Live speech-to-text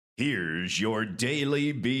Here's your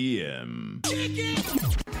daily BM.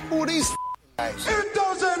 Who are these guys? It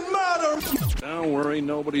doesn't matter. Don't worry,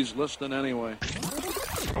 nobody's listening anyway.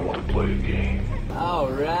 I want to play a game.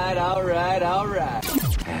 All right.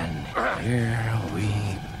 And here we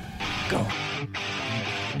go.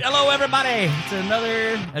 Hello, everybody. It's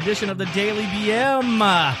another edition of the Daily BM.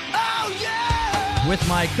 Oh, yeah! With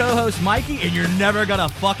my co-host, Mikey, and you're never going to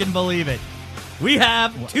fucking believe it. We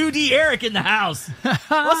have 2D Eric in the house.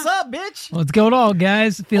 What's up, bitch? What's going on,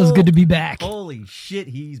 guys? It feels good to be back. Holy shit,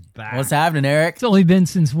 he's back. What's happening, Eric? It's only been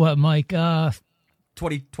since what, Mike?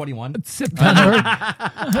 2021. September.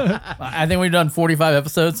 I think we've done 45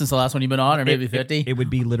 episodes since the last one you've been on, or maybe 50. It would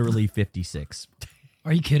be literally 56.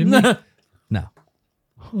 Are you kidding me? No.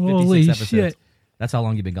 Holy 56 shit. episodes. That's how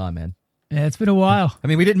long you've been gone, man. Yeah, it's been a while. I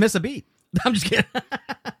mean, we didn't miss a beat. I'm just kidding.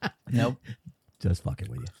 Nope. Just fucking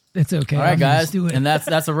with you. It's okay. All right, I'm guys. used to it. And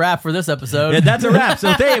that's a wrap for this episode. Yeah, that's a wrap.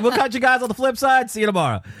 So, hey, we'll catch you guys on the flip side. See you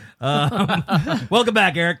tomorrow. Welcome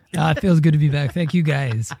back, Eric. It feels good to be back. Thank you,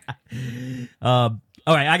 guys. All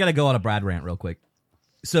right, I got to go on a Brad rant real quick.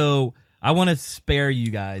 So I want to spare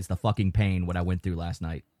you guys the fucking pain what I went through last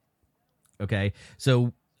night. Okay?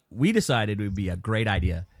 So we decided it would be a great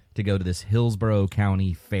idea to go to this Hillsborough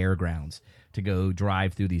County Fairgrounds to go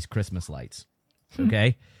drive through these Christmas lights.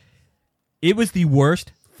 Okay? It was the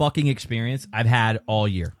worst fucking experience I've had all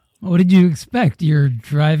year. What did you expect? You're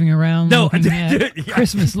driving around looking at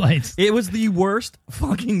Christmas lights. It was the worst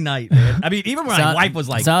fucking night, man. I mean, even my wife was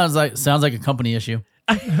like... Sounds like a company issue.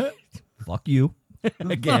 Fuck you.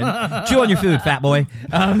 Again. Chew on your food, fat boy.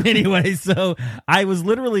 Anyway, so I was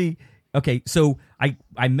literally... Okay, so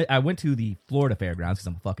I went to the Florida Fairgrounds because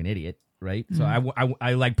I'm a fucking idiot, right? So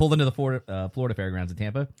I like pulled into the Florida Fairgrounds in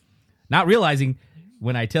Tampa, not realizing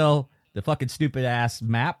when I tell the fucking stupid ass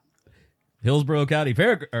map, Hillsborough County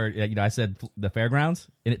Fair, or I said the fairgrounds,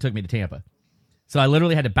 and it took me to Tampa. So I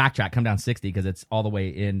literally had to backtrack, come down 60 because it's all the way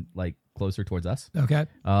in, like closer towards us. Okay.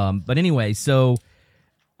 But anyway, so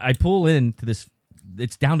I pull into this.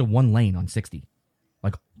 It's down to one lane on 60,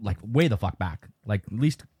 like way the fuck back, like at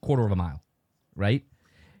least quarter of a mile, right?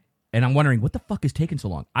 And I'm wondering what the fuck is taking so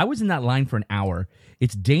long. I was in that line for an hour.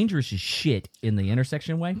 It's dangerous as shit in the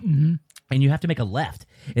intersection way. Mm-hmm. And you have to make a left.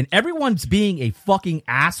 And everyone's being a fucking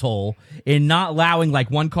asshole in not allowing, like,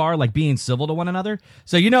 one car, like, being civil to one another.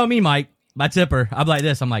 So you know me, Mike, my tipper. I'm like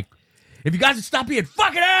this. I'm like, if you guys would stop being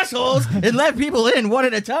fucking assholes and let people in one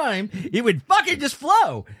at a time, it would fucking just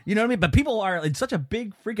flow. You know what I mean? But people are in such a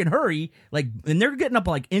big freaking hurry, like, and they're getting up,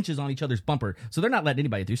 like, inches on each other's bumper. So they're not letting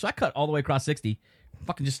anybody through. So I cut all the way across 60,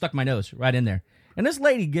 fucking just stuck my nose right in there. And this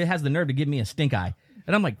lady has the nerve to give me a stink eye.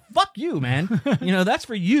 And I'm like, fuck you, man. That's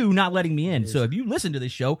for you not letting me in. So if you listen to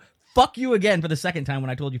this show, fuck you again for the second time when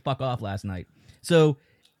I told you fuck off last night. So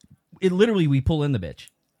it literally, we pull in the bitch.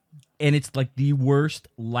 And it's like the worst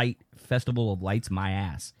light festival of lights, my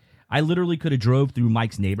ass. I literally could have drove through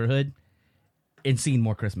Mike's neighborhood and seen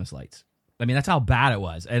more Christmas lights. I mean, that's how bad it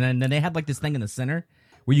was. And then they had like this thing in the center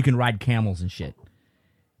where you can ride camels and shit.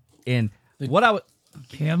 And what I would...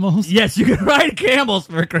 Camels? Yes, you can ride camels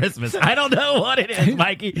for Christmas. I don't know what it is,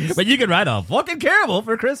 Mikey, but you can ride a fucking camel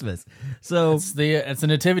for Christmas. So it's a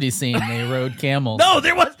nativity scene. They rode camels. No,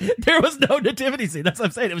 there was no nativity scene. That's what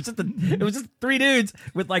I'm saying. It was just three dudes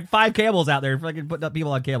with like 5 camels out there fucking putting up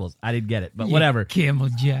people on camels. I didn't get it, but whatever. Camel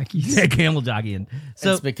jockeys. Yeah, camel jockeying.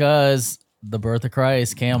 So it's because the birth of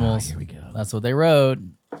Christ, camels. Here we go. That's what they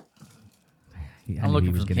rode. I'm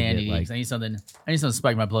looking for some candy. Like, I need something to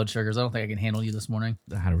spike my blood sugars. I don't think I can handle you this morning.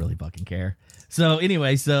 I don't really fucking care. So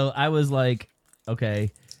anyway, so I was like,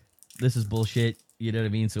 okay, this is bullshit. You know what I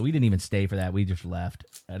mean? So we didn't even stay for that. We just left.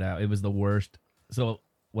 And it was the worst. So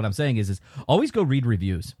what I'm saying is always go read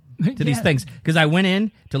reviews to these things. Because I went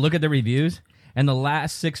in to look at the reviews, and the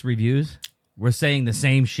last 6 reviews were saying the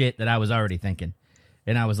same shit that I was already thinking.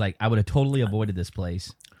 And I was like, I would have totally avoided this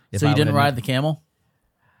place. So you didn't ride the camel?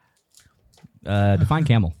 Define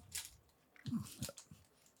camel.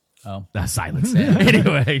 Oh. Silence.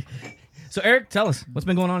 Anyway. So, Eric, tell us, what's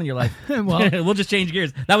been going on in your life? Well, we'll just change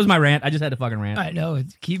gears. That was my rant. I just had to fucking rant. I know.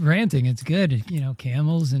 Keep ranting. It's good.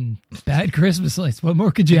 Camels and bad Christmas lights. What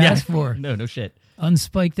more could you ask for? No shit.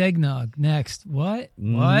 Unspiked eggnog. Next. What?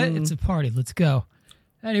 What? It's a party. Let's go.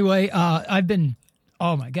 Anyway, I've been,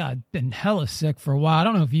 oh my God, been hella sick for a while. I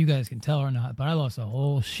don't know if you guys can tell or not, but I lost a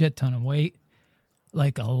whole shit ton of weight.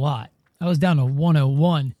 Like a lot. I was down to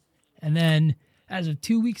 101. And then as of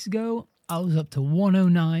 2 weeks ago, I was up to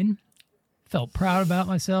 109. Felt proud about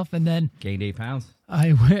myself. And then gained 8 pounds.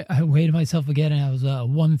 I weighed myself again, and I was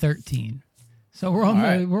 113. So we're on All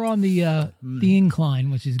right. the incline,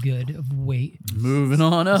 which is good of weight. Moving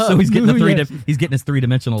on up. So he's getting the Yeah. he's getting his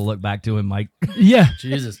 3-dimensional look back to him, Mike. Yeah,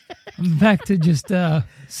 Jesus. I'm back to just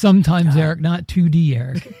sometimes Eric, not 2D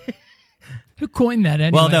Eric. Who coined that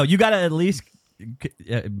anyway? Well, no, you got to at least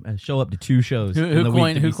show up to 2 shows. in Who the week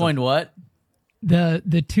coined? to Who be coined what? the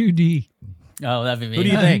 2D. Oh, that'd be me. Who do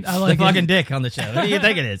you think? I like the it. fucking dick on the show. Who do you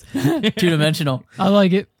think it is? 2-dimensional. I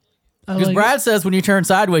like it. Because Brad says when you turn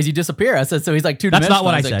sideways, you disappear. I said so. He's like 2-dimensional. That's not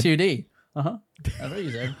what I was like said. 2D. That's what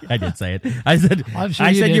you said. I did say it. I said I'm sure I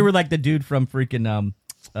you said did. you were like the dude from freaking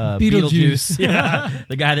Beetlejuice. Yeah,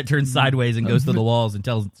 the guy that turns sideways and goes to the walls and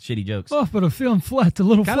tells shitty jokes. Oh, but I'm feeling flat, a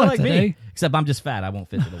little Kind of flat like today. me, except I'm just fat. I won't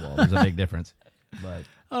fit to the wall. There's a big difference. But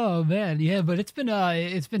Oh man, yeah, but it's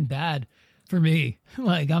been bad for me.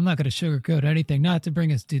 Like I'm not going to sugarcoat anything. Not to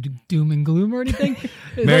bring us to doom and gloom or anything.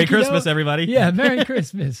 Merry Christmas, everybody. Yeah, Merry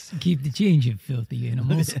Christmas. Keep the change, you filthy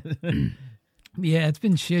animals. Yeah, it's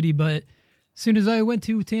been shitty, but as soon as I went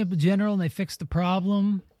to Tampa General and they fixed the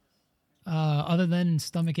problem, other than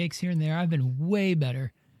stomach aches here and there, I've been way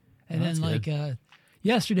better. And then like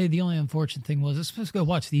yesterday, the only unfortunate thing was I was supposed to go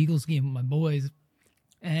watch the Eagles game with my boys,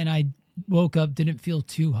 and I woke up, didn't feel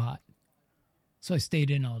too hot. So I stayed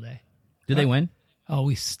in all day. did they win? Oh,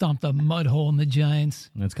 we stomped a mud hole in the Giants.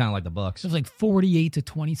 It's kind of like the Bucks. It was like 48 to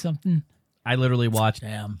 20 something. I literally watched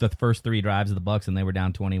Damn. the first 3 drives of the Bucks, and they were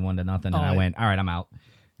down 21-0, and I went, "All right, I'm out."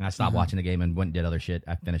 And I stopped watching the game and went and did other shit.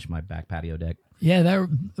 I finished my back patio deck. Yeah,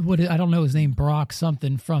 I don't know his name, Brock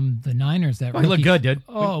something from the Niners. That He looked rookie. good, dude.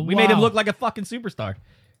 Oh, we made him wow. look like a fucking superstar.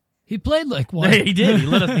 He played like one. He did. He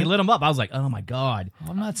lit him up. I was like, "Oh my god!"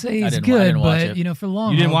 I'm not saying I he's didn't good, watch but it. you know, for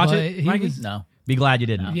long. You didn't watch but it, he Mikey? was- No. Be glad you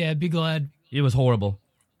didn't. Yeah, be glad. It was horrible.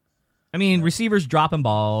 I mean, receivers dropping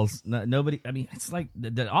balls. Nobody. I mean, it's like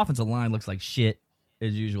the offensive line looks like shit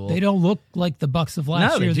as usual. They don't look like the Bucks of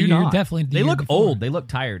last no, year. they The do year not. definitely. The They year look before. old. They look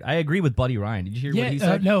tired. I agree with Buddy Ryan. Did you hear Yeah, what he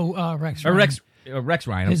said? no, Rex. Or Ryan. Rex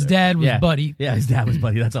Ryan. I'm His sorry. dad was yeah. Buddy. Yeah, his dad was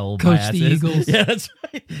Buddy. That's how old Coached my ass the is. Eagles. Yeah, that's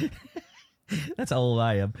right. That's how old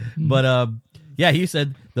I am. But yeah, he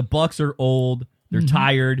said the Bucks are old. They're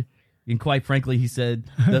tired. And quite frankly, he said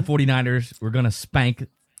the 49ers were going to spank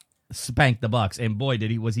the Bucks. And boy,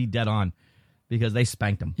 was he dead on, because they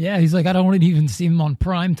spanked him. Yeah, he's like, I don't want to even see him on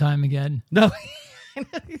prime time again. No.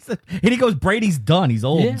 He said, and he goes, Brady's done. He's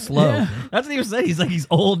old Yeah, and slow. yeah. That's what he was saying. He's like, he's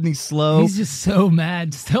old and he's slow. He's just so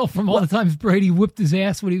mad still from all the times Brady whipped his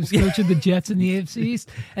ass when he was coaching the Jets in the AFC East.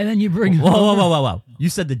 And then you bring him Whoa. You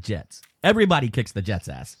said the Jets. Everybody kicks the Jets'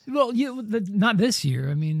 ass. Well, not this year.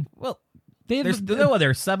 I mean, Well, they have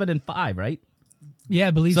they're 7-5, right? yeah,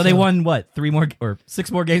 I believe So they won what, 3 more or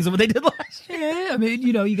 6 more games than what they did last year? Yeah, I mean,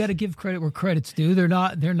 you got to give credit where credit's due. They're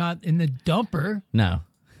not in the dumper. No.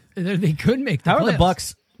 They could make the How are the playoffs.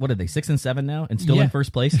 Bucks? What are they, 6-7 now, and still Yeah. in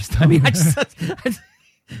first place? still I mean, in-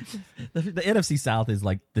 the NFC South is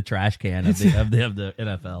like the trash can of the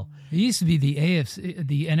NFL. It used to be the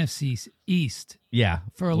NFC East. Yeah,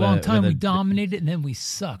 For a long time, we with a- dominated, and then we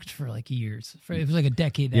sucked for like years. It was like a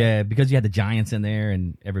decade. There. Yeah, because you had the Giants in there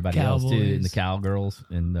and everybody else too, and the Cowboys. Cowgirls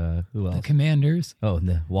and who else? The Commanders. Oh, and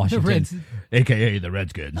the Washington, Reds. aka the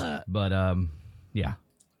Redskins. But yeah,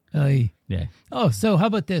 yeah. Oh, so how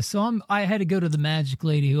about this? So I had to go to the Magic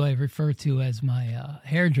Lady, who I refer to as my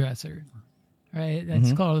hairdresser. Right,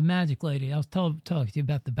 that's called the Magic Lady. I'll talk to you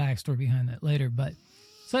about the backstory behind that later. But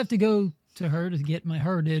so I have to go to her to get my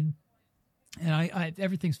hair did, and I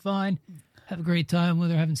everything's fine. Have a great time with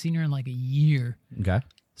her. Haven't seen her in like a year. Okay.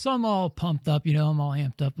 So I'm all pumped up, I'm all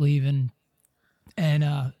amped up leaving, and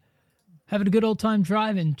having a good old time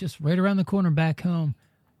driving just right around the corner back home.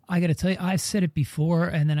 I got to tell you, I've said it before,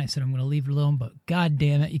 and then I said I'm going to leave it alone, but God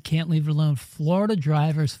damn it, you can't leave it alone. Florida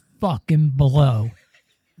drivers fucking blow.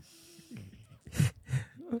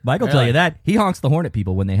 Mike will tell you that. He honks the horn at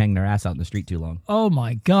people when they hang their ass out in the street too long. Oh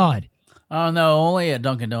my God. Oh no, only at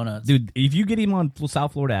Dunkin' Donuts. Dude, if you get him on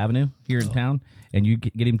South Florida Avenue here in town and you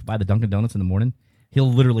get him to buy the Dunkin' Donuts in the morning,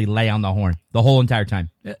 he'll literally lay on the horn the whole entire time.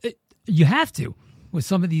 You have to with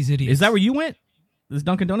some of these idiots. Is that where you went? This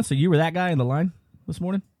Dunkin' Donuts? So you were that guy in the line this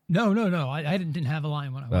morning? No. I didn't have a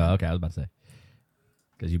line when I went. Oh, okay. I was about to say.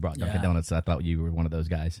 Because you brought Dunkin' Donuts, so I thought you were one of those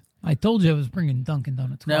guys. I told you I was bringing Dunkin'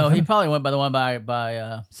 Donuts. No, coffee. he probably went by the one by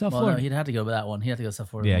South well, Florida. No, he'd have to go by that one. He'd have to go South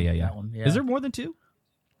Florida. Yeah. That one. Yeah. Is there more than 2?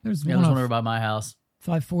 There's Yeah, one there's off one over by my house.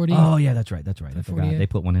 540. Oh, yeah, that's right. I forgot. 48. They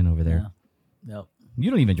put one in over there. Yeah. Yep.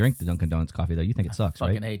 You don't even drink the Dunkin' Donuts coffee, though. You think it sucks,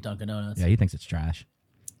 Fucking right? hate Dunkin' Donuts. Yeah, he thinks it's trash.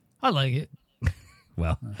 I like it.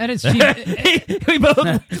 Well, And it's cheap. we both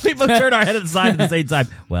turned our head at the side at the same time.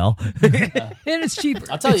 Well, And it's cheaper.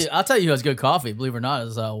 I'll tell you who has good coffee, believe it or not,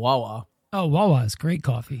 is Wawa. Oh, Wawa is great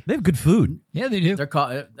coffee. They have good food. Yeah, they do.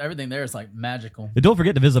 Everything there is like magical. And don't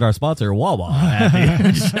forget to visit our sponsor, Wawa.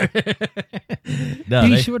 No,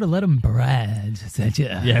 Be sure to let them Brad sent you.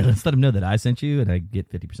 Yeah, let's let them know that I sent you, and I get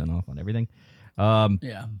 50% off on everything.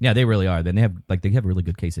 Yeah, they really are. Then they have really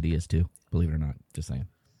good quesadillas too. Believe it or not, just saying.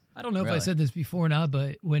 I don't know if I Really? said this before or not,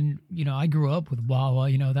 but when, I grew up with Wawa,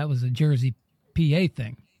 that was a Jersey, PA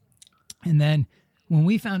thing. And then when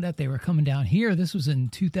we found out they were coming down here, this was in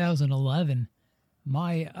 2011,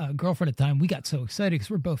 my girlfriend at the time, we got so excited because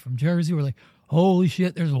we're both from Jersey. We're like, holy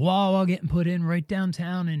shit, there's a Wawa getting put in right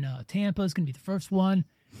downtown in Tampa. It's going to be the first one.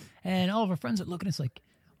 And all of our friends are looking at us like,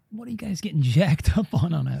 what are you guys getting jacked up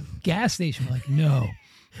on a gas station? We're like, no,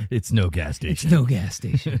 It's no gas station. it's no gas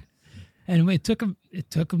station. And it took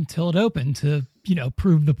them till it opened to,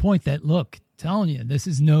 prove the point that, look, telling you, this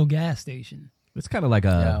is no gas station. It's kind of like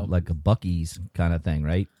a Buc-ee's kind of thing,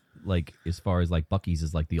 right? Like as far as like Buc-ee's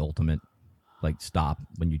is like the ultimate like stop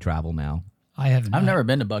when you travel now. I've never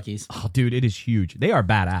been to Buc-ee's. Oh, dude, it is huge. They are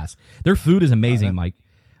badass. Their food is amazing, Mike.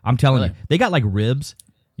 I'm telling you, they got like ribs.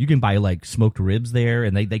 You can buy like smoked ribs there,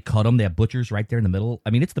 and they cut them. They have butchers right there in the middle. I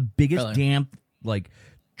mean, it's the biggest damn like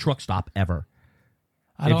truck stop ever.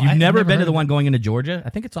 If you've never been to the one going into Georgia,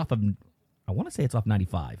 I think it's off of, I want to say it's off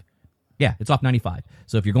 95. Yeah, it's off 95.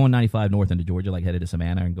 So if you're going 95 north into Georgia, like headed to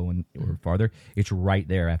Savannah and going or farther, it's right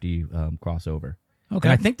there after you cross over. Okay.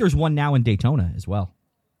 And I think there's one now in Daytona as well.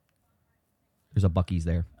 There's a Buc-ee's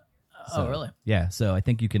there. Oh, really? Yeah, so I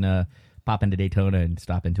think you can pop into Daytona and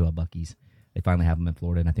stop into a Buc-ee's. They finally have them in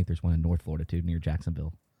Florida, and I think there's one in North Florida too, near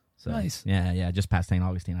Jacksonville. So, Nice. Yeah, just past St.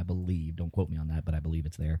 Augustine, I believe. Don't quote me on that, but I believe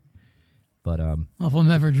it's there. But Well, if I'm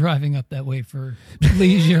ever driving up that way for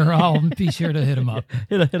leisure, I'll be sure to hit them up.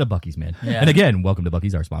 hit a Buc-ee's, man. Yeah. And again, welcome to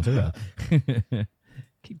Buc-ee's, our sponsor.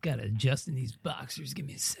 Keep got to adjusting these boxers. Give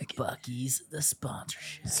me a second. Buc-ee's, the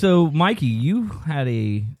sponsorship. So, Mikey, you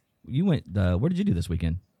went. Where did you do this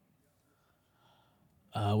weekend?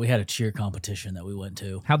 We had a cheer competition that we went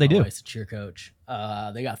to. How'd they do? My wife's a cheer coach.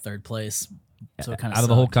 They got third place. So it kind of Out of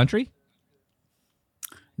the whole country?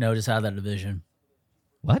 No, just out of that division.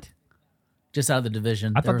 What? Just out of the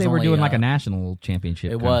division. I There thought was they were only, doing like a national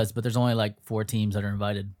championship. It was, but there's only like 4 teams that are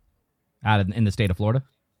invited. in the state of Florida.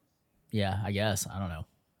 Yeah, I guess. I don't know.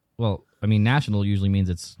 Well, I mean, national usually means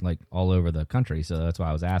it's like all over the country, so that's why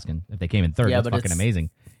I was asking. If they came in third, Yeah, that's but fucking it's- amazing.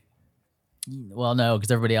 Well, no,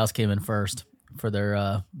 because everybody else came in first for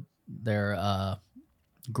their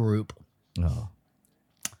group. Oh,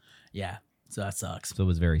 Yeah, so that sucks. so it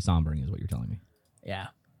was very sombering, is what you're telling me. Yeah,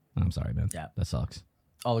 I'm sorry, man. Yeah. That sucks.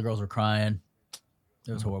 all the girls were crying.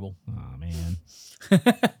 It was horrible. Oh man,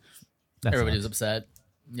 Everybody was sucks. upset.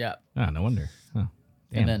 Yeah, Ah, no wonder. Oh,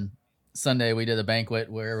 damn. and then Sunday we did a banquet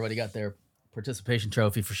where everybody got their participation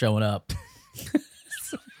trophy for showing up.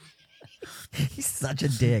 He's such a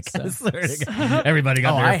dick. I swear to God. Everybody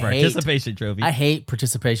got Oh, their I hate- participation trophy. I hate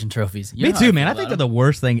participation trophies. You Me know how too, I man. feel I think about they're them. the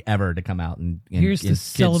worst thing ever to come out and Here's in to kids'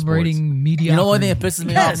 celebrating sports. mediocrity. You know, the only thing that pisses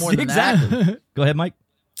me off more than exactly. Go ahead, Mike.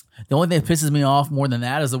 that. The only thing that pisses me off more than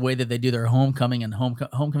that is the way that they do their homecoming and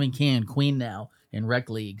homecoming king and queen now in rec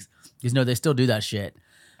leagues. Because no, they still do that shit.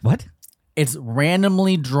 What? It's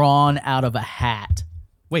randomly drawn out of a hat.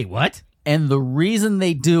 Wait, what? And the reason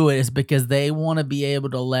they do it is because they want to be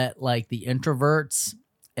able to let like the introverts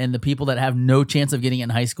and the people that have no chance of getting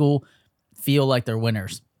in high school feel like they're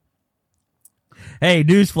winners. Hey,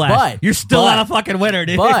 newsflash. But- You're still but- not a fucking winner,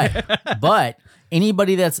 dude. But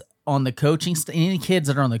anybody that's on the coaching, any kids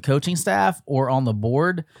that are on the coaching staff or on the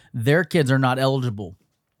board, their kids are not eligible.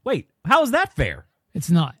 Wait, how is that fair?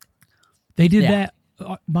 It's not. They did Yeah.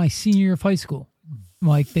 that my senior year of high school.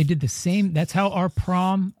 Like they did the same. That's how our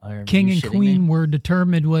prom Are king you and shitting queen me? were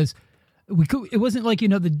determined. Was we could. It wasn't like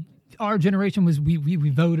our generation was we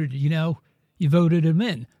voted. You voted them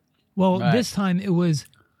in. Well, Right. this time it was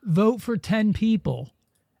vote for 10 people,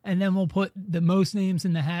 and then we'll put the most names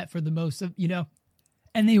in the hat for the most of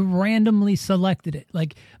And they randomly selected it.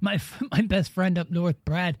 Like my best friend up north,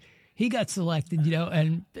 Brad, he got selected.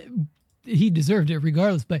 And he deserved it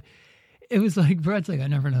regardless. But it was like Brad's like, I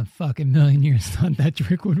never in a fucking million years thought that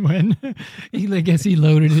Trick would win. I guess he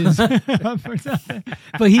loaded his up or something,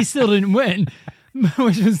 but he still didn't win,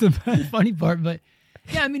 which was the funny part. But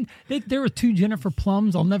yeah, I mean, there were 2 Jennifer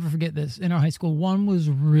Plums. I'll never forget this in our high school. One was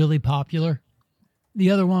really popular, the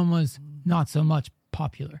other one was not so much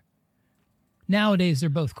popular. Nowadays, they're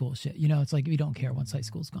both cool as shit. It's like we don't care once high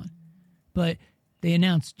school's gone. But they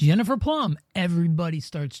announced Jennifer Plum. Everybody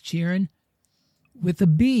starts cheering with a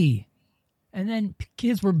B. And then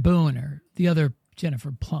kids were booing her, the other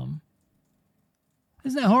Jennifer Plum.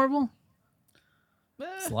 Isn't that horrible?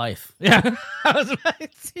 It's life. Yeah. I was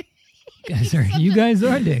right. You guys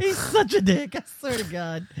are dicks. He's such a dick. I swear to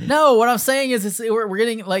God. No, what I'm saying is we're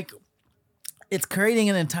getting like, it's creating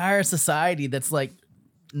an entire society that's like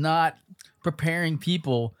not preparing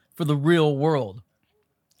people for the real world.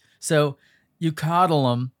 So you coddle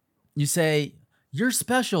them, you say, you're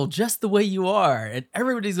special just the way you are, and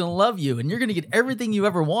everybody's going to love you, and you're going to get everything you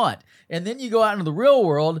ever want. And then you go out into the real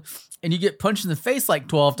world, and you get punched in the face like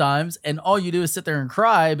 12 times, and all you do is sit there and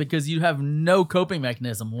cry because you have no coping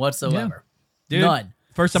mechanism whatsoever. Dude, None.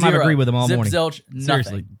 First time I've agreed with him all Zip, morning. zilch, nothing.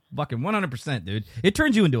 Seriously. Fucking 100%, dude. It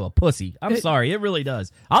turns you into a pussy. I'm sorry. It really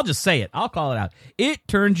does. I'll just say it. I'll call it out. It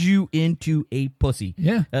turns you into a pussy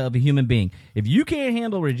of a human being. If you can't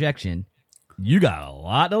handle rejection, you got a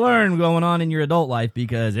lot to learn going on in your adult life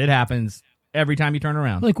because it happens every time you turn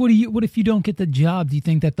around. Like, what if you don't get the job? Do you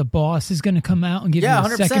think that the boss is going to come out and give you a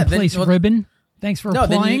 100%. second place ribbon? Thanks for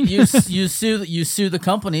applying. Then you sue the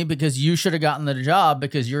company because you should have gotten the job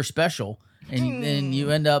because you're special, and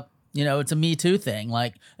you end up, it's a Me Too thing.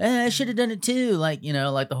 Like, I should have done it too. Like,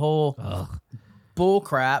 like the whole bull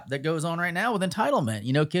crap that goes on right now with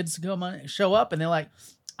entitlement. Kids show up and they're like,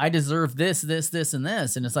 I deserve this, this, this, and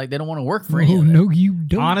this. And it's like they don't want to work for any of it. No, you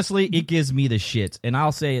don't. Honestly, it gives me the shits. And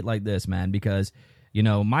I'll say it like this, man, because,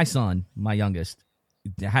 my son, my youngest,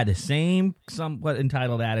 had the same somewhat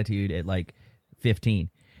entitled attitude at like 15.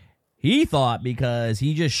 He thought because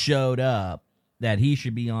he just showed up that he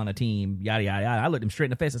should be on a team, yada, yada, yada. I looked him straight in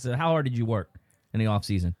the face. I said, how hard did you work in the off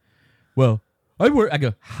season? Well, I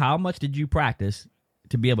go, how much did you practice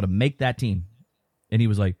to be able to make that team? And he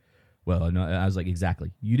was like, well, no. I was like,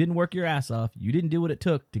 exactly. You didn't work your ass off. You didn't do what it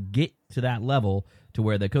took to get to that level to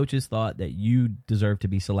where the coaches thought that you deserved to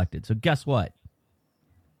be selected. So guess what?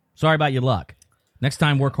 Sorry about your luck. Next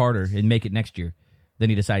time, work harder and make it next year. Then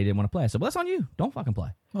he decided he didn't want to play. I said, well, that's on you. Don't fucking play.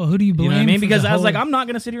 Well, who do you blame? You know what I mean? for Because the I was whole- like, I'm not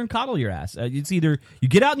going to sit here and coddle your ass. It's either you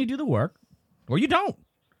get out and you do the work or you don't.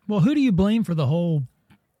 Well, who do you blame for the whole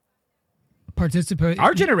participate?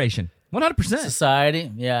 Our generation. 100%.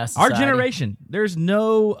 Society. Our Society. generation. There's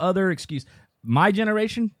no other excuse. My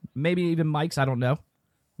generation, maybe even Mike's, I don't know.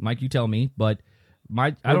 Mike, you tell me. But I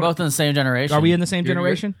We're don't, both in the same generation. are we in the same You're-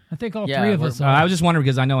 generation? I think all Yeah, three of we're- us are. I was just wondering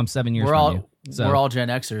because I know I'm 7 years We're from all you. So. we're all Gen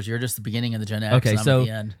Xers. You're just the beginning of the Gen X. Okay, and I'm so at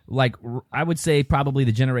the end. like I would say probably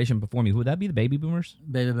the generation before me. Who would that be? The baby boomers?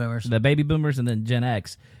 Baby boomers. The baby boomers and then Gen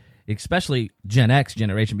X, especially Gen X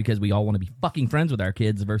generation because we all want to be fucking friends with our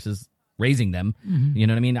kids versus raising them. Mm-hmm. You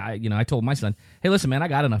know what I mean? I told my son, hey, listen, man, I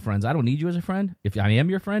got enough friends. I don't need you as a friend. If I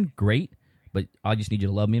am your friend, great, but I just need you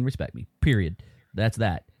to love me and respect me. Period. That's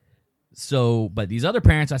that. So, but these other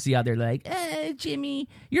parents I see out there like, Jimmy,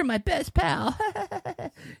 you're my best pal.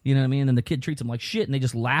 You know what I mean? And the kid treats them like shit and they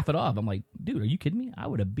just laugh it off. I'm like, dude, are you kidding me? I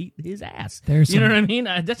would have beat his ass. There's you know some- what I mean?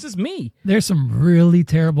 That's just me. There's some really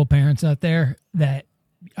terrible parents out there that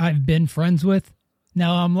I've been friends with.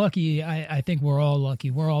 Now, I'm lucky. I think we're all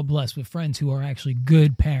lucky. We're all blessed with friends who are actually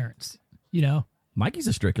good parents, Mikey's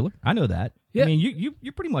a strickler. I know that. Yeah. I mean,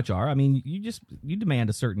 you pretty much are. I mean, you demand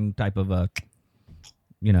a certain type of level.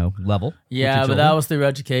 with your Yeah, but children. that was through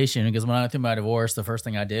education because when I went through my divorce, the first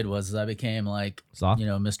thing I did was I became like, Soft?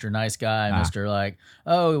 Mr. Nice Guy, Ah. Mr. like,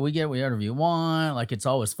 oh, we get whatever you want. Like, it's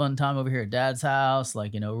always fun time over here at Dad's house.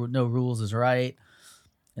 Like, no rules is right.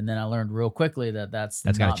 And then I learned real quickly that that's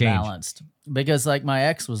gotta not change. balanced because like my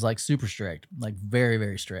ex was like super strict, like very,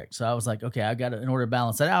 very strict. So I was like, okay, in order to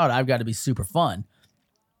balance that out, I've got to be super fun.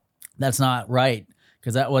 That's not right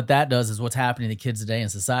because what that does is what's happening to kids today in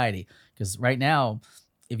society. Because right now,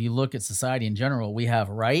 if you look at society in general, we have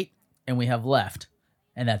right and we have left,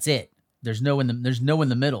 and that's it. There's no in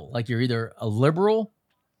the middle. Like you're either a liberal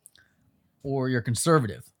or you're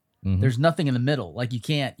conservative. Mhm. There's nothing in the middle. Like you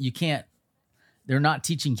can't. They're not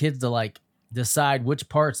teaching kids to like decide which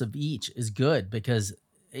parts of each is good because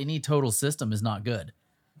any total system is not good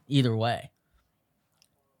either way.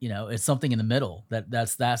 It's something in the middle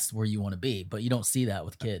that's where you want to be, but you don't see that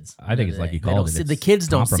with kids. I think it's like you They don't called it. see- It's the kids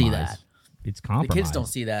don't see compromise. that. It's The compromise. kids don't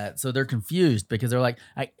see that, so they're confused because they're like,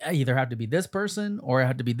 I either have to be this person or I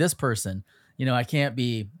have to be this person. I can't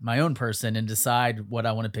be my own person and decide what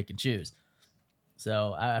I want to pick and choose.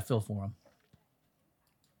 So I feel for them.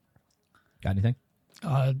 Got anything?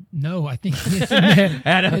 No, I think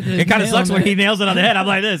It kind of sucks when he nails it on the head. I'm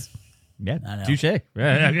like this. Yeah, I know. touche.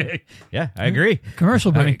 Yeah, I agree.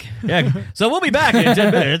 Commercial break. Yeah, so we'll be back in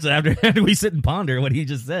 10 minutes after we sit and ponder what he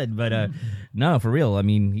just said. But no, for real. I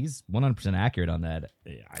mean, he's 100% accurate on that.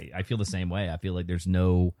 I feel the same way. I feel like there's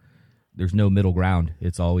no middle ground.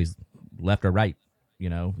 It's always left or right.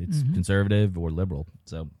 It's conservative or liberal.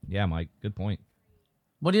 So yeah, Mike, good point.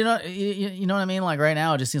 Well, you know what I mean? Like right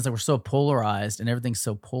now, it just seems like we're so polarized and everything's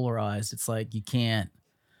so polarized. It's like you can't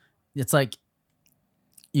it's like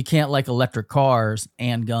you can't like electric cars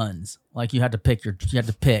and guns. Like you have to pick,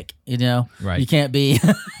 you know? Right. You can't be.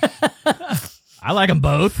 I like them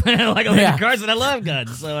both. I like electric Yeah. cars and I love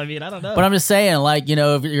guns. So, I mean, I don't know. But I'm just saying, like, you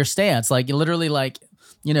know, if your stance, like, literally, like,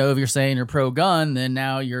 you know, if you're saying you're pro gun, then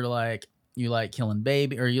now you're like, you like killing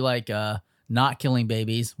baby, or you like not killing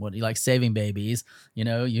babies. What you like saving babies? You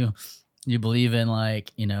know, you believe in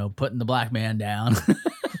like, you know, putting the black man down.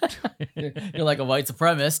 You're like a white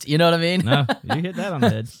supremacist. You know what I mean? No, you hit that on the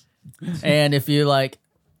head. And if you like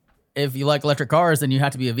electric cars, then you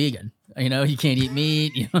have to be a vegan. You know, you can't eat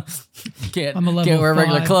meat. You can't, I'm a level can't wear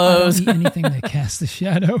regular 5. clothes. I don't eat anything that casts a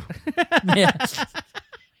shadow. Yeah.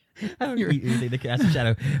 I don't eat anything to cast a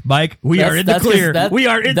shadow. Mike, we are in the That's 'cause clear. that- We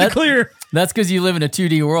are in the that- clear. That's because you live in a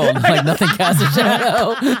 2D world. Like nothing casts a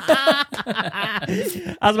shadow.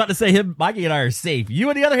 I was about to say Mikey and I are safe. You,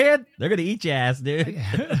 on the other hand, they're gonna eat your ass, dude.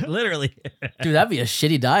 Literally. Dude, that'd be a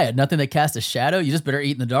shitty diet. Nothing that casts a shadow. You just better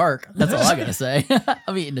eat in the dark. That's all I gotta say.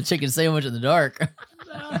 I'm eating a chicken sandwich in the dark.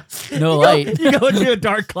 No light. You go into a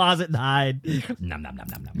dark closet and hide. Nom nom nom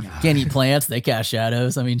nom nom. Can't eat plants. They cast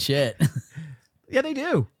shadows. I mean, shit. Yeah, they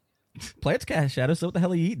do. Plants cast shadows. So what the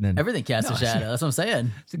hell are you eating then? Everything casts a shadow. That's what I'm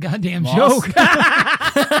saying. It's a goddamn Moss. joke.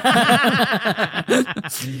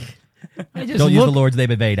 I just Don't use the look- Lord's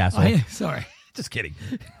name in vain, asshole. Sorry. Just kidding.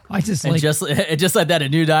 I just And like just like that, a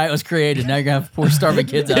new diet was created. Now you're gonna have poor starving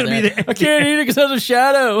kids out It'll be there. the- I can't eat it because there's a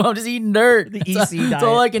shadow. I'm just eating dirt. The That's, EC that's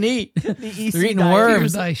all diet. I can eat. The EC They're eating diet. fear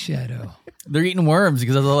worms. thy shadow. They're eating worms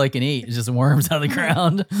because that's all I can eat. It's just worms out of the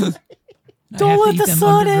ground. I have Don't to let eat the them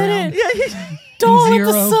sun underground. hit it. Don't let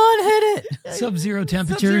the Zero. sun hit it. Sub-zero Sub-zero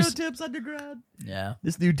temperatures. temps underground. Yeah.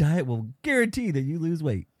 This new diet will guarantee that you lose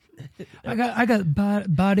weight. I got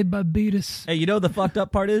body by beatus. Hey, you know the fucked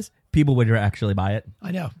up part is? People would actually buy it.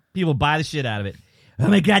 I know. People buy the shit out of it. Oh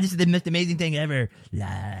my god, this is the most amazing thing ever. La.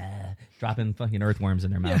 Dropping fucking earthworms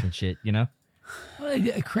in their mouth and shit, you know? Well,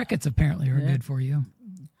 crickets apparently are good for you.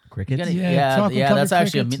 Crickets. You gotta- Yeah, yeah, chocolate-covered that's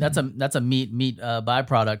actually a crickets. meat, that's a meat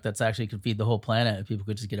byproduct that's actually could feed the whole planet if people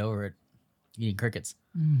could just get over it. Eating crickets.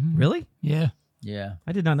 Really? Yeah, Yeah.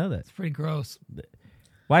 I did not know that. it's pretty gross.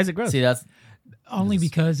 Why is it gross? See, that's Only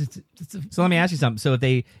because it's a, So let me ask you something. So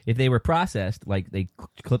if they were processed, like they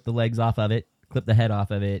clip the legs off of it, clip the head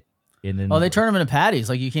off of it, and then they turn them into patties.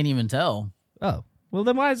 Like you can't even tell. Oh, well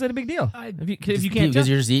then why is it a big deal? If you can't tell? Because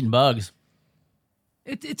you're just eating bugs.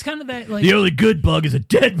 it's kind of that like The only good bug is a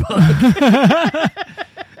dead bug.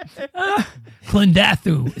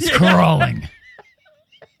 Clendathu is crawling.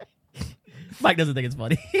 Mike doesn't think it's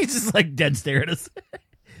funny. He's just like dead stare at us.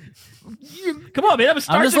 Come on, man! I'm a I'm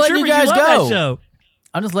Starship just letting you Troopers. guys love go. that show.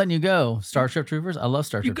 I'm just letting you go. Starship Troopers. I love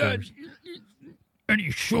Starship You got Troopers.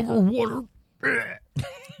 any sugar water?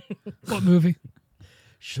 What movie?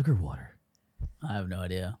 Sugar water. I have no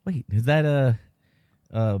idea. Wait, is that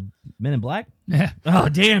Men in Black? Yeah. Oh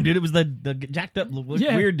damn, dude! It was the jacked up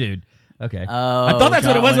Yeah. weird dude. Okay. Oh, I thought that's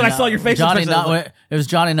what it was when I saw your facial Johnny, expression. I was like, it was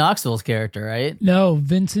Johnny Knoxville's character, right? No,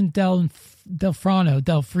 Vincent Delfrino.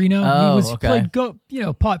 Oh, he was okay.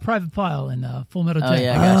 played Private Pile in Full Metal Oh, Jacket.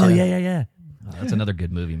 yeah, I gotcha. yeah. Oh, that's another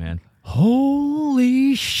good movie, man.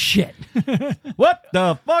 Holy shit! What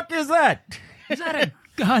the fuck is that? Is that a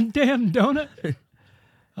goddamn donut?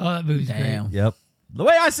 Oh, that movie's great. Damn. Yep. The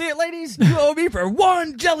way I see it, ladies, you owe me for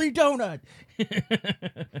one jelly donut.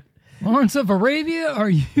 Lawrence of Arabia, are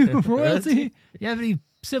you royalty? You have any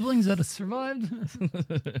siblings that have survived?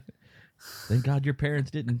 Thank God your parents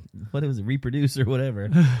didn't. What was it? Reproduce or whatever.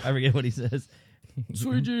 I forget what he says.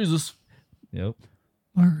 Sweet Jesus. Yep.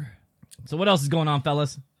 Or- So what else is going on,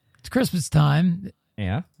 fellas? It's Christmas time,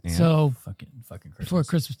 Yeah. so Fucking Christmas. before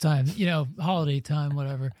Christmas time, holiday time,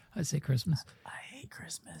 whatever. I say Christmas. I hate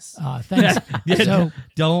Christmas. Thanks. So,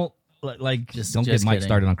 don't Just don't get Mike kidding.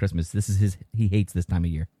 started on Christmas. This is he hates this time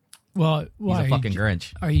of year. well, He's why a fucking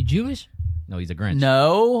Grinch. Are you Jewish? No, he's a Grinch.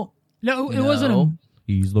 No. No, it No. wasn't.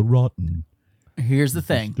 He's the rotten. Here's the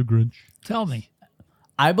thing. The Grinch. Tell me.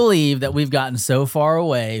 I believe that we've gotten so far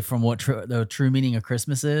away from what the true meaning of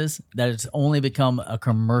Christmas is that it's only become a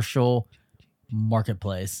commercial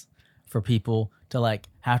marketplace for people to like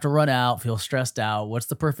have to run out, feel stressed out. What's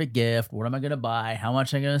the perfect gift? What am I going to buy? How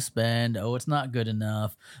much am I going to spend? Oh, it's not good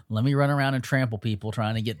enough. Let me run around and trample people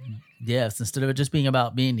trying to get gifts instead of it just being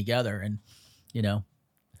about being together and,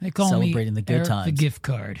 They call Celebrating me the good Eric the times. gift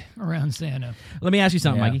card around Santa. Let me ask you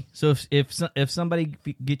something, Yeah. Mikey. So if somebody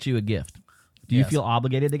gets you a gift, do you Yes. feel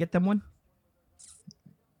obligated to get them one?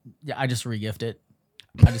 Yeah, I just regift it.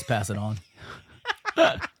 I just pass it on.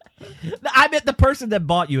 I meant the person that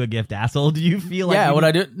bought you a gift, asshole. Do you feel like Yeah, you what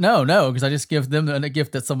I do? No, because I just give them a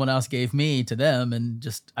gift that someone else gave me to them, and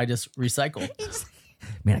I just recycle.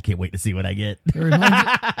 Man, I can't wait to see what I get. It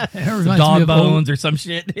reminds me Dog of bones or some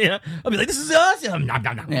shit. Yeah, I'll be like, this is awesome. Nom,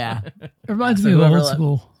 nom, nom. Yeah. It reminds So me of whoever old let-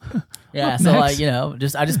 school. Yeah, Look, so Max.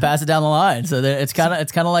 like I just pass it down the line. So that it's kind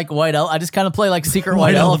of like white elephant. I just kind of play like secret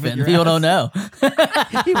white elephant. your People ass. don't know.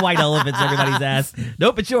 He white elephants everybody's ass.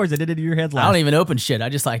 Nope, it's yours. I did it in your head I last. don't even open shit. I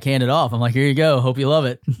just like hand it off. I'm like, here you go. Hope you love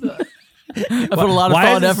it. I put a lot of Why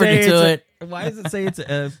thought and does effort say into it's it. Why does it say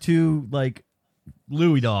it's two like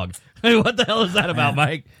Louis dog? What the hell is that about,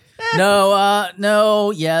 Mike?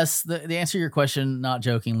 No, yes. The answer to your question, not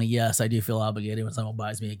jokingly, yes, I do feel obligated when someone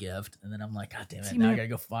buys me a gift. And then I'm like, God damn it, now I gotta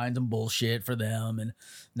go find some bullshit for them. And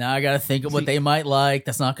now I gotta think of what they might like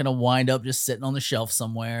that's not gonna wind up just sitting on the shelf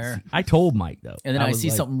somewhere. I told Mike though, And then I was see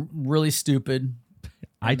like- something really stupid.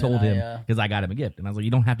 I and then told I, him because I got him a gift, and I was like,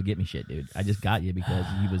 "You don't have to get me shit, dude. I just got you because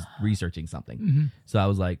he was researching something." Mm-hmm. So I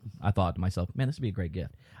was like, I thought to myself, "Man, this would be a great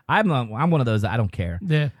gift." I'm one of those that I don't care.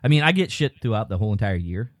 Yeah. I mean, I get shit throughout the whole entire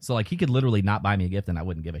year, so like he could literally not buy me a gift, and I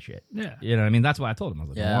wouldn't give a shit. Yeah. You know what I mean? That's why I told him. I was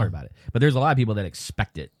like, Yeah. "Don't worry about it." But there's a lot of people that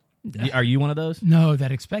expect it. Are you one of those? No,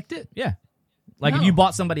 that expect it? Yeah. Like if No. you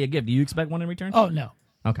bought somebody a gift, do you expect one in return? Oh, no.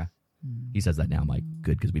 Okay. He says that now, Mike.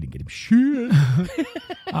 Good, because we didn't get him shit.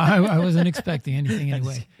 I wasn't expecting anything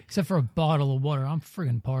anyway, except for a bottle of water. I'm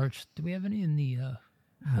friggin' parched. Do we have any in the...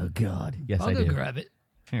 Oh God. Yes, I'll I go do. grab it.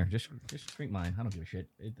 Here, just drink mine. I don't give a shit.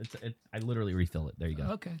 I literally refill it. There you go.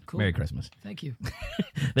 Okay, cool. Merry Christmas. Thank you.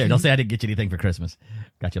 There, don't say I didn't get you anything for Christmas.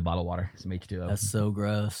 Got you a bottle of water, some H2O. That's so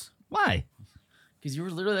gross. Why? Because you were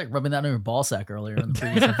literally like rubbing that on your ball sack earlier in the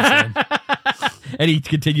previous episode. And he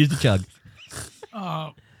continues to chug.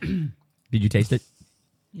 Oh, Did you taste it?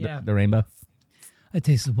 yeah. The rainbow? I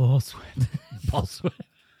taste the ball sweat. Ball sweat.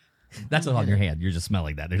 That's on your hand. You're just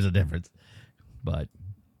smelling that. There's a difference. But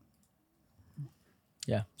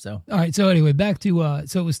Yeah, so All right, so anyway, back to...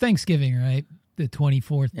 so it was Thanksgiving, right? The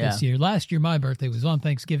 24th this Yeah. year. Last year, my birthday was on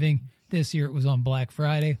Thanksgiving. This year, it was on Black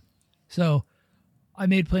Friday. So I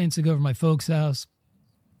made plans to go over to my folks' house.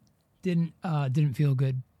 Didn't feel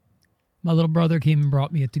good. My little brother came and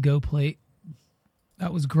brought me a to-go plate.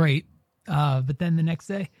 That was great. But then the next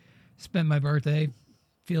day, spent my birthday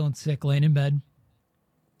feeling sick, laying in bed.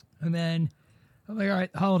 And then I'm like, all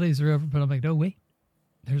right, holidays are over. But I'm like, no, wait,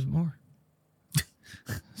 there's more.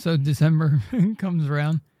 So December comes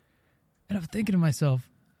around, and I'm thinking to myself,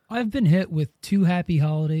 I've been hit with 2 happy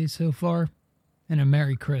holidays so far and a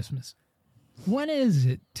Merry Christmas. When is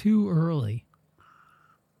it too early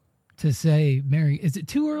to say Merry? Is it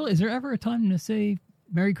too early? Is there ever a time to say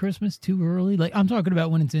Merry Christmas too early? Like, I'm talking about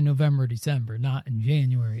when it's in November or December, not in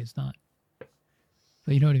January. It's not.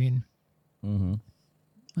 But you know what I mean? mm-hmm.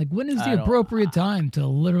 Like, when is I the don't- appropriate time to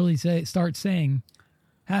literally start saying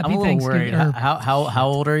Happy I'm a little worried. Thanksgiving? How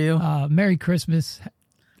old are you? Merry Christmas,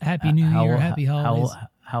 Happy New Year, Happy Holidays.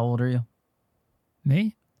 How old are you?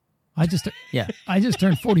 Me? I just Yeah.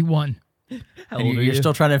 turned 41. How And old are you're you?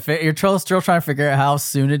 still trying to still trying to figure out how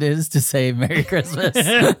soon it is to say Merry Christmas.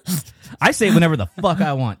 I say it whenever the fuck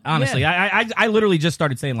I want. Honestly, I literally just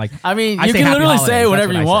started saying like, I mean, I you say can happy literally holidays. say That's whatever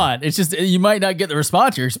what I you say. want. It's just you might not get the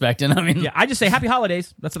response you're expecting. I mean, yeah, I just say Happy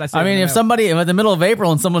Holidays. That's what I say. I mean, if somebody if at the middle of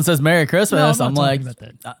April and someone says Merry Christmas, No, I'm I'm not like, talking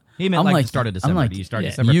about that. he meant I'm like like- the start of I'm December. like, Do you start yeah,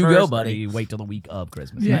 December you 1st, go, or buddy. do you wait till the week of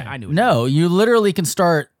Christmas? Yeah. I knew it. no, you literally can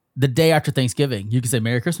start the day after Thanksgiving. You can say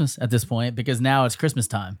Merry Christmas at this point because now it's Christmas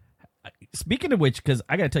time. Speaking of which, because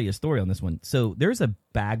I got to tell you a story on this one. So there's a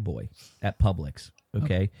bag boy at Publix,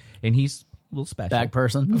 okay, and he's a little special. Bag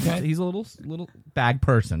person. Okay. He's a little bag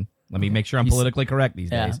person. Let me make sure I'm He's- politically correct these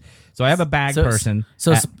yeah. days. So I have a bag person.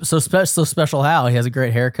 So at- so special. How he has a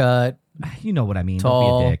great haircut. you know what I mean.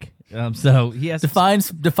 Tall. Don't be a dick. So he has Define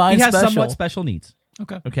he has special. somewhat special needs.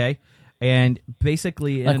 Okay. Okay, and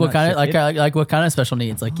basically, in Like a what kind of nutshell- like what kind of special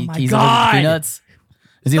needs? Like Oh my he's God. allergic to peanuts.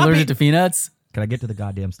 Is he Stop allergic it. to peanuts? Can I get to the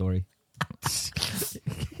goddamn story?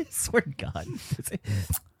 Swear to God.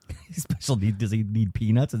 Special need? Does he need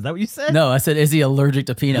peanuts? Is that what you said? No, I said, is he allergic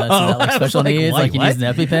to peanuts? Oh, Is that like I was special like, needs? what? Like he needs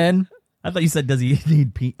an EpiPen? I thought you said, does he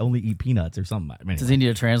need only eat peanuts or something? I mean, Does he need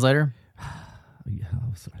a translator? yeah,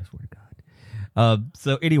 I swear to God.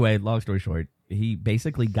 So anyway, long story short, he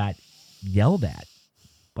basically got yelled at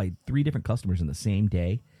by 3 different customers in the same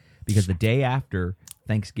day because the day after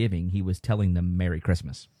Thanksgiving, he was telling them Merry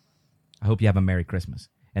Christmas. I hope you have a Merry Christmas.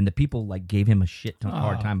 And the people like gave him a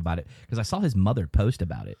hard time about it because I saw his mother post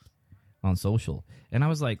about it on social, and I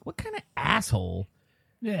was like, "What kind of asshole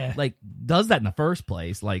Yeah. like does that in the first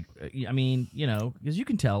place?" Like, I mean, you know, because you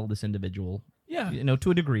can tell this individual, Yeah. you know,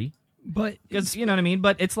 to a degree, But because you know what I mean.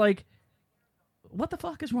 But it's like, what the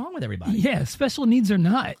fuck is wrong with everybody? yeah, special needs or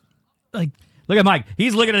not. Like, Look at Mike.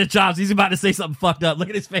 He's looking at the chops. He's about to say something fucked up. Look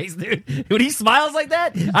at his face, dude. When he smiles like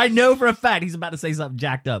that, I know for a fact he's about to say something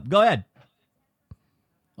jacked up. Go ahead.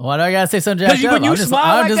 Why do I gotta say something jacked up? When you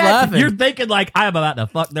smile I'm just that, laughing. you're thinking like, I'm about to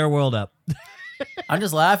fuck their world up. I'm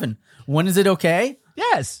just laughing. When is it okay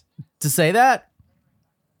Yes. to say that?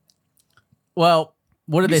 Well,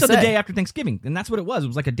 what did You they said say? the day after Thanksgiving, and that's what it was. It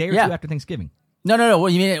was like a day or Yeah. two after Thanksgiving. No.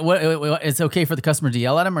 What you mean? What, it's okay for the customer to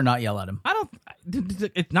yell at him or not yell at him? I don't.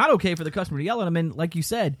 It's not okay for the customer to yell at him. And like you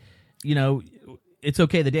said, it's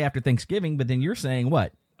okay the day after Thanksgiving. But then you're saying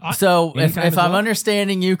what? So Anytime if as I'm well?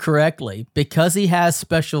 understanding you correctly, because he has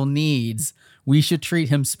special needs, we should treat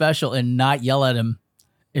him special and not yell at him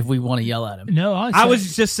if we want to yell at him. No, I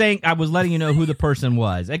was just saying. I was letting you know who the person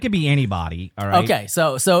was. It could be anybody. All right. Okay,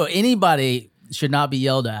 so anybody should not be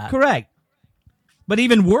yelled at. Correct. But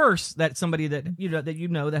even worse, that somebody that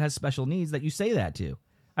that has special needs that you say that to.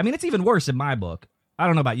 I mean, it's even worse in my book. I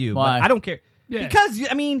don't know about you, Why? but I don't care Yeah. because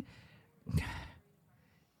I mean,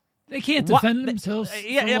 they can't what- defend themselves.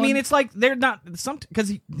 Yeah, for I mean, one. it's like they're not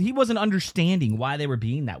because he wasn't understanding why they were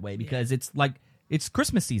being that way because it's like it's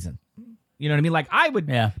Christmas season. You know what I mean? Like I would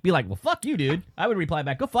be like, well, fuck you, dude. I would reply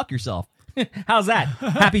back, go fuck yourself. How's that?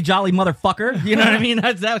 Happy jolly motherfucker. You know what I mean?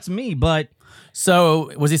 That's me. But So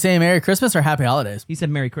was he saying Merry Christmas or Happy Holidays? he said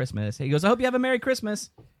Merry Christmas. He goes, I hope you have a Merry Christmas.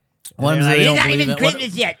 One of them say they don't believe in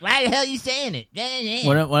Christmas yet. Why the hell are you saying it?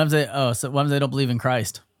 One of them say, one of them they don't believe in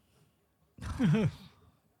Christ.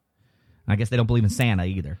 I guess they don't believe in Santa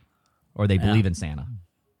either, or they believe in Santa,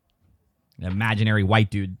 an imaginary white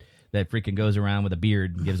dude that freaking goes around with a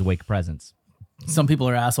beard and gives away presents. Some people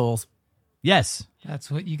are assholes. Yes, That's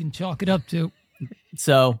what you can chalk it up to.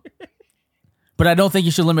 So, but I don't think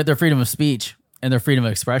you should limit their freedom of speech and their freedom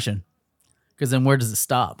of expression, because then where does it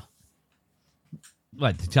stop?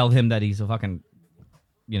 what to tell him that he's a fucking,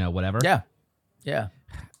 whatever. Yeah.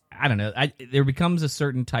 I don't know. There becomes a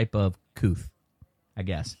certain type of couth, I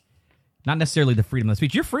guess. Not necessarily the freedom of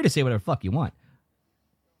speech. You're free to say whatever the fuck you want.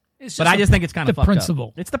 But I just think it's kind of the fucked principle.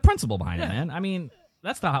 up. It's the principle behind it, man. I mean,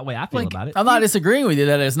 that's the way I feel about it. I'm not disagreeing with you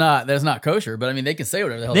that it's not kosher, but I mean they can say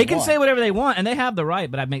whatever the hell They they can want. say whatever they want, and they have the right.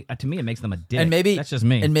 But to me, it makes them a dick. And maybe that's just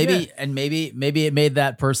me. And maybe it made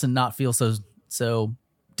that person not feel so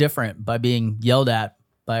different by being yelled at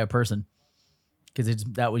by a person, because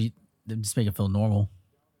that would just make it feel normal.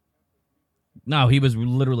 No, he was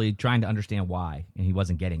literally trying to understand why, and he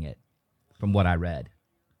wasn't getting it from what I read.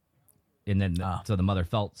 And then, so the mother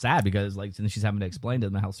felt sad because, since she's having to explain to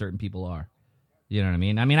them how certain people are. You know what I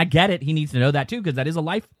mean? I mean, I get it. He needs to know that, too, because that is a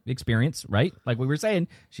life experience, right? Like we were saying,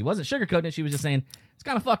 she wasn't sugarcoating it. She was just saying, it's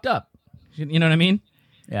kind of fucked up. You know what I mean?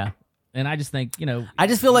 Yeah. And I just think, I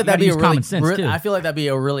just feel like that'd be a really common sense, too. I feel like that'd be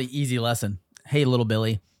a really easy lesson. Hey, little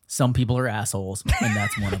Billy, some people are assholes, and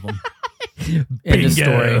that's one of them. End of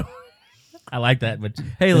story. I like that. But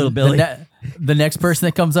hey, little Billy. The next person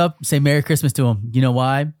that comes up, say Merry Christmas to him. You know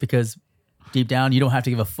why? Because deep down, you don't have to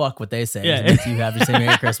give a fuck what they say. Yeah. It means you have to say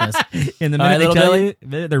Merry Christmas. And the All right, minute they little tell Billy?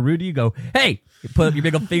 you they're rude to you, go, hey, you put up your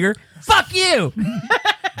big old finger, fuck you.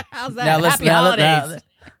 How's that? Happy holidays.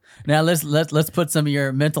 Now let's put some of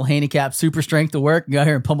your mental handicap super strength to work and go out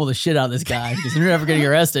here and pummel the shit out of this guy, because you're never getting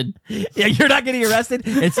arrested. Yeah, you're not getting arrested,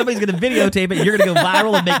 and somebody's going to videotape it. You're going to go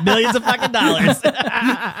viral and make millions of fucking dollars.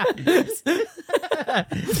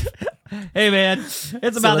 Hey, man, it's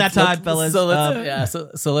about that time, fellas.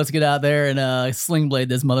 So let's get out there and sling blade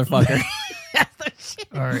this motherfucker.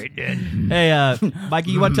 All right, then. Hey,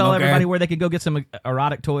 Mikey, you want to tell Okay. everybody where they can go get some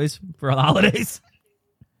erotic toys for the holidays?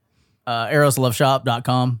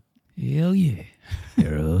 Erosloveshop.com. Hell yeah.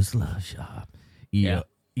 Eros Love Shop. Yeah.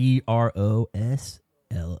 EROSLO.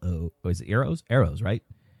 Is it Eros? Eros, right?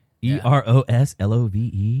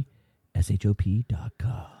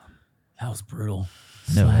 EROSLOVESHOP.com. That was brutal.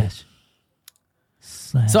 No.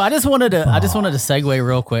 So I just wanted to segue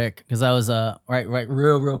real quick, because I was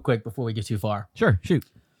real quick before we get too far, Sure, shoot.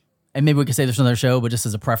 and maybe we could say this on another show, but just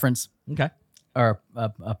as a preference Okay. or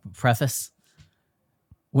a preface.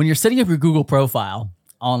 When you're setting up your Google profile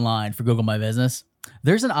online for Google My Business,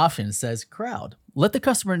 there's an option that says crowd. Let the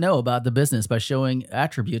customer know about the business by showing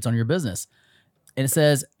attributes on your business. And it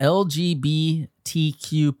says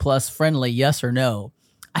LGBTQ plus friendly, yes or no.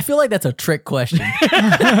 I feel like that's a trick question. Because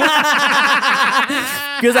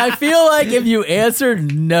I feel like if you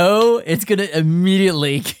answered no, it's going to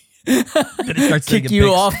immediately kick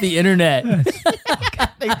you off the internet.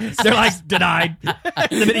 They're like, denied. The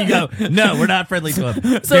minute you go, no, we're not friendly to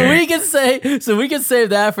him. So we can save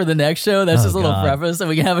that for the next show. That's just a little God. preface, so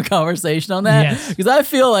we can have a conversation on that. Yes. Because I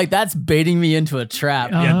feel like that's baiting me into a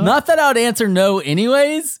trap. Uh-huh. Not that I would answer no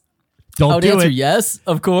anyways. I Don't would do answer it. yes,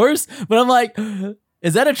 of course. But I'm like,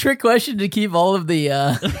 Is that a trick question to keep all of the?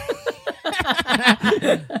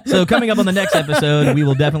 So coming up on the next episode, we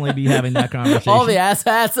will definitely be having that conversation. All the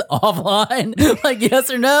asshats offline, like yes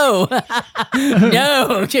or no? No,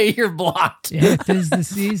 okay, you're blocked. Yeah, 'tis the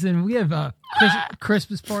season. We have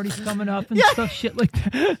Christmas parties coming up and stuff, shit like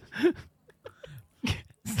that.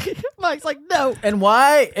 Mike's like, no. And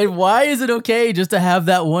why is it okay just to have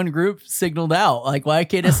that one group signaled out? Like, why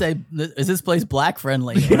can't it say, is this place black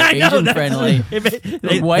friendly, or I know, Asian that's- friendly,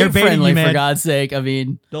 they're white baiting friendly? you, man. For God's sake, I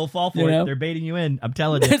mean, They'll fall for You it. know? They're baiting you in. I'm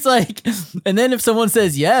telling you. it's like, and then if someone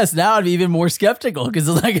says yes, now I'd be even more skeptical because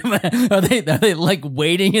it's like, are they like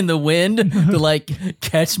waiting in the wind to like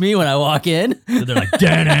catch me when I walk in? So they're like,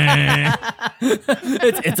 Danny.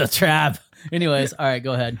 It's a trap. Anyways, all right,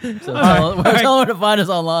 go ahead. So tell them where to find us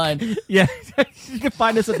online. Yeah, you can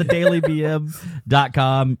find us at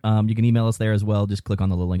thedailybm.com. You can email us there as well. Just click on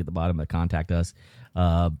the little link at the bottom to contact us.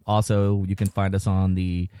 Also, you can find us on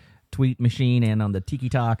the tweet machine and on the Tiki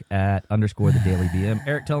Talk at _thedailybm.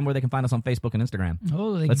 Eric, tell them where they can find us on Facebook and Instagram.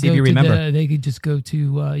 Oh, they Let's can see if you go to remember. they could just go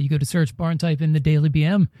to you go to search bar and type in the Daily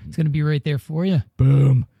BM. It's going to be right there for you.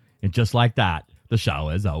 Boom. And just like that, the show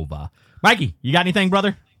is over. Mikey, you got anything,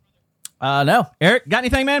 brother? No. Eric, got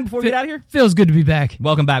anything, man, before we get out of here? Feels good to be back.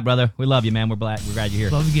 Welcome back, brother. We love you, man. We're glad you're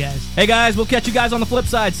here. Love you guys. Hey, guys, we'll catch you guys on the flip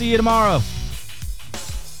side. See you tomorrow.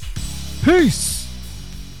 Peace.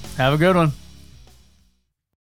 Have a good one.